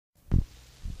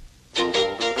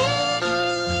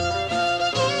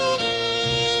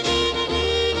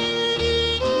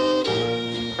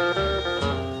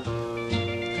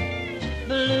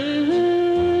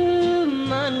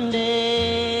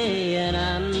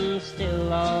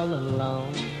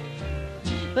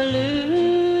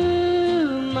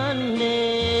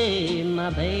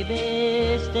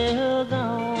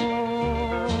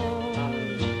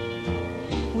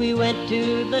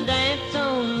to the dance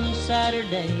on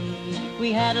Saturday.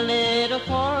 We had a little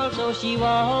quarrel, so she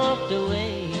walked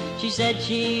away. She said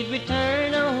she'd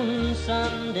return on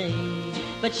Sunday,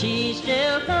 but she's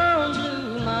still gone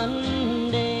blue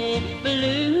Monday,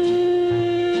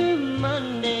 blue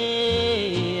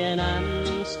Monday, and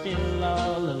I'm still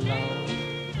all alone.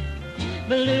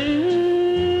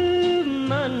 Blue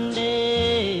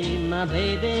Monday, my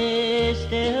baby's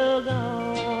still gone.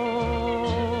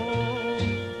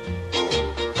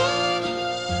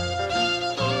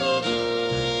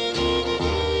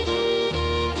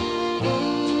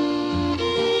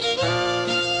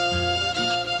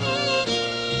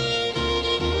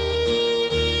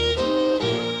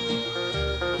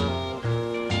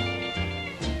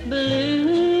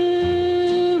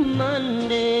 Blue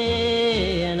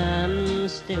Monday, and I'm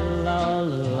still all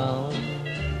alone.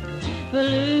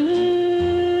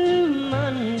 Blue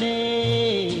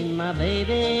Monday, my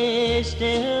baby's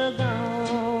still gone.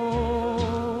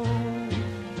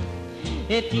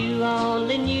 If you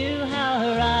only knew how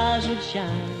her eyes would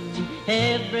shine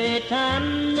every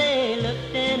time they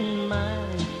looked in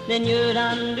mine, then you'd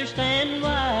understand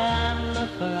why I'm a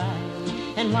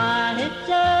crying and why it's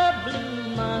a blue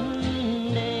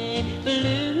Monday,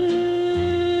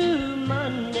 blue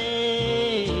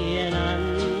Monday, and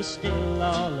I'm still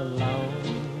all alone.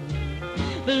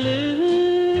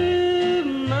 Blue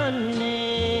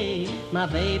Monday, my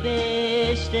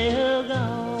baby's still